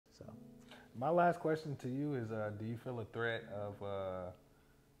My last question to you is: do you feel a threat of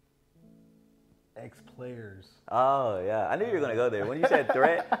ex-players? Oh yeah, I knew you were gonna go there. When you said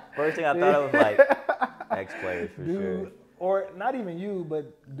threat, first thing I thought of was like ex-players for sure. Or not even you,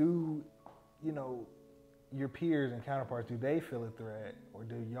 but do your peers and counterparts? Do they feel a threat, or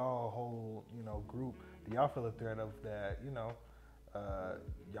do y'all whole group? Do y'all feel a threat of that?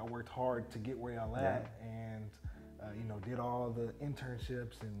 Y'all worked hard to get where y'all at, and did all the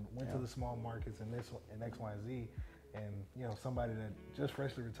internships and went to the small markets and this and X, Y, and Z, and somebody that just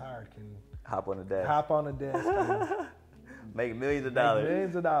freshly retired can hop on the desk, and make millions of dollars.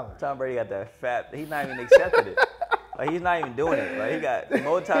 Millions of dollars. Tom Brady got that fat. He's not even accepted it. Like he's not even doing it. Like he got a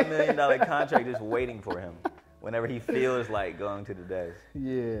multi-million-dollar contract just waiting for him whenever he feels like going to the desk.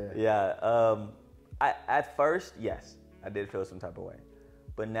 Yeah. Yeah. At first, yes, I did feel some type of way,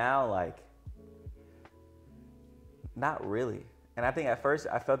 but now like. Not really. And I think at first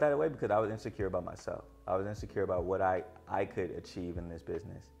I felt that way because I was insecure about myself. I was insecure about what I could achieve in this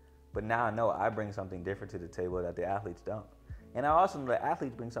business. But now I know I bring something different to the table that the athletes don't. And I also know that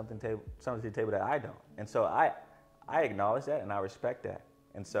athletes bring something to the table that I don't. And so I acknowledge that and I respect that.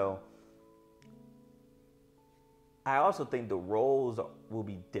 And so I also think the roles will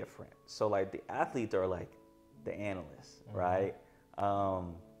be different. So like the athletes are like the analysts, right?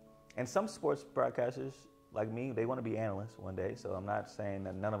 And some sports broadcasters, like me, they want to be analysts one day, so I'm not saying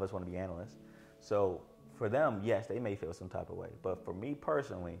that none of us want to be analysts. So for them, yes, they may feel some type of way. But for me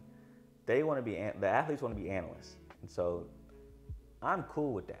personally, they want to be, the athletes want to be analysts. And so I'm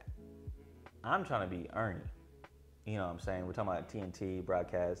cool with that. I'm trying to be Ernie. You know what I'm saying? We're talking about TNT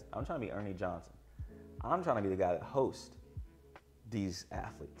broadcast. I'm trying to be Ernie Johnson. I'm trying to be the guy that hosts these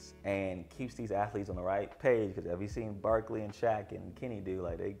athletes and keeps these athletes on the right page. Because have you seen Barkley and Shaq and Kenny do?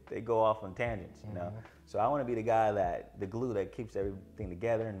 Like they go off on tangents, you know? So I want to be the guy the glue that keeps everything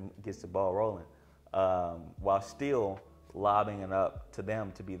together and gets the ball rolling, while still lobbing it up to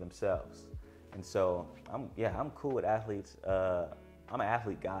them to be themselves. And so I'm cool with athletes. I'm an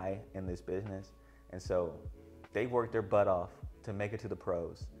athlete guy in this business, and so they work their butt off to make it to the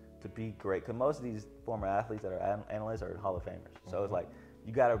pros, to be great. Because most of these former athletes that are analysts are Hall of Famers. So it's like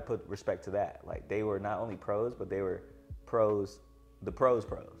you got to put respect to that. Like they were not only pros, but they were pros, the pros.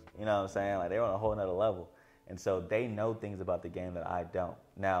 You know what I'm saying? Like they were on a whole nother level. And so they know things about the game that I don't.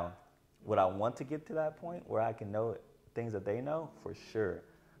 Now, would I want to get to that point where I can know things that they know? For sure.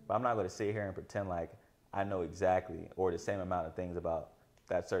 But I'm not going to sit here and pretend like I know exactly or the same amount of things about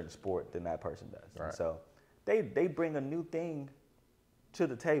that certain sport than that person does. Right. And so they bring a new thing to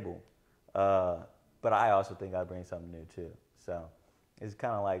the table. But I also think I bring something new too. So it's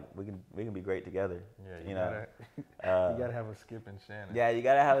kind of like we can be great together. Yeah, you know. You gotta have a Skip and Shannon. Yeah, you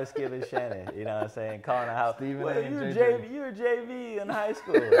gotta have a Skip and Shannon. You know what I'm saying? Calling out how you were JV in high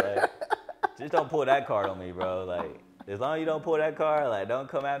school. Like, just don't pull that card on me, bro. Like as long as you don't pull that card, like don't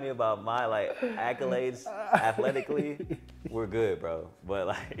come at me about my like accolades athletically. We're good, bro. But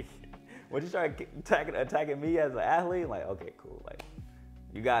like when you start attacking me as an athlete, I'm like okay, cool. Like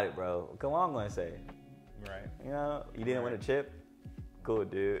you got it, bro. Come on, I'm gonna say. Right. You know, you didn't win a chip. Cool,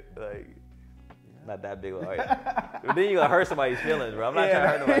 dude. Like, not that big of a heart. But then you gonna hurt somebody's feelings, bro. I'm not trying to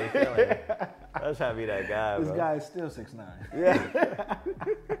hurt nobody's feelings. I'm just trying to be that guy, bro. This guy is still 6'9". Yeah.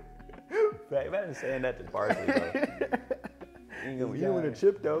 Imagine saying that to Barkley, bro. You win a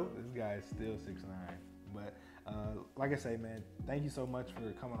chip, though. This guy is still 6'9". But like I say, man, thank you so much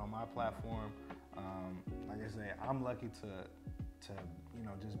for coming on my platform. Like I say, I'm lucky to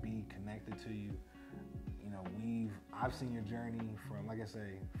just be connected to you. I've seen your journey from, like I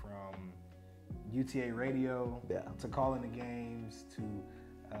say, from UTA radio to calling the games to,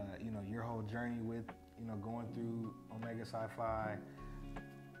 your whole journey with, going through Omega Sci-Fi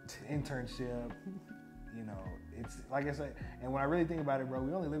to internship. It's like I said, and when I really think about it, bro,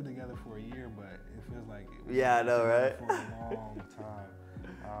 we only lived together for a year, but it feels like it was I know, right? For a long time.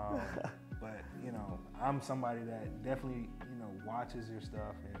 But I'm somebody that definitely watches your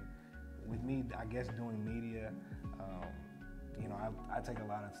stuff, and with me, I guess doing media, I take a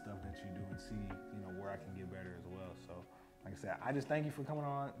lot of stuff that you do and see, where I can get better as well. So, like I said, I just thank you for coming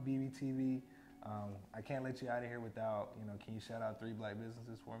on BBTV. I can't let you out of here without, can you shout out 3 black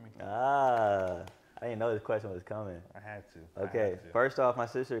businesses for me? I didn't know this question was coming. I had to. Okay, first off, my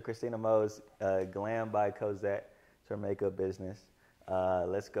sister, Christina Mose, Glam by Cosette, it's her makeup business.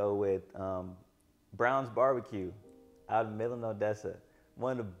 Let's go with Brown's Barbecue out in Midland, Odessa.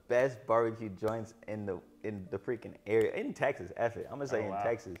 One of the best barbecue joints in the freaking area in Texas. F it, I'm gonna say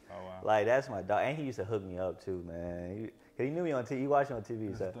Texas. Oh wow. Like that's my dog, and he used to hook me up too, man. Cause he knew me on TV. He watched me on TV.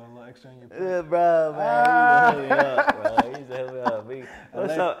 Just So. throw a little extra in your Yeah, bro, man, he used to hook me up, bro. He used to hook me up.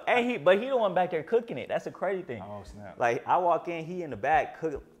 What's up? And but he the one back there cooking it. That's the crazy thing. Oh snap! Like I walk in, he in the back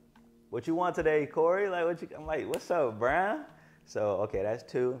cooking. What you want today, Corey? Like what you? I'm like, what's up, Brian? So okay, that's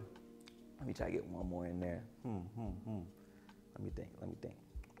 2. Let me try to get one more in there. Let me think. Trying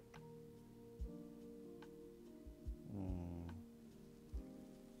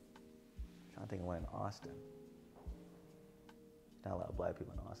to think of one in Austin. Not a lot of black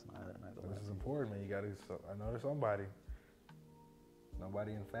people in Austin either. This is important, man. You gotta. I know there's somebody.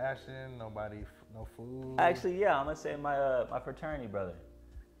 Nobody in fashion. No food. Actually, yeah, I'm gonna say my fraternity brother.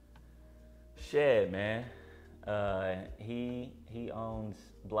 Shed, man. He owns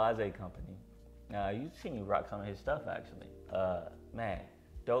Blase Company. You've seen me rock some of his stuff actually. Man,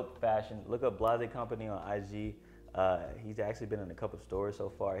 dope fashion. Look up Blase Company on IG. He's actually been in a couple stores so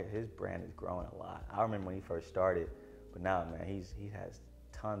far. His brand is growing a lot. I remember when he first started, but now, man, he has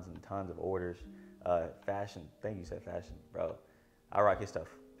tons and tons of orders. Fashion. Thank you, said fashion, bro. I rock his stuff,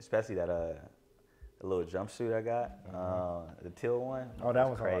 especially that the little jumpsuit I got, the teal one. Oh, that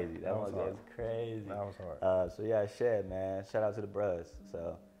was crazy. Hard. That was crazy. That was hard. So yeah, Shed, man. Shout out to the bros.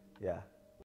 So yeah.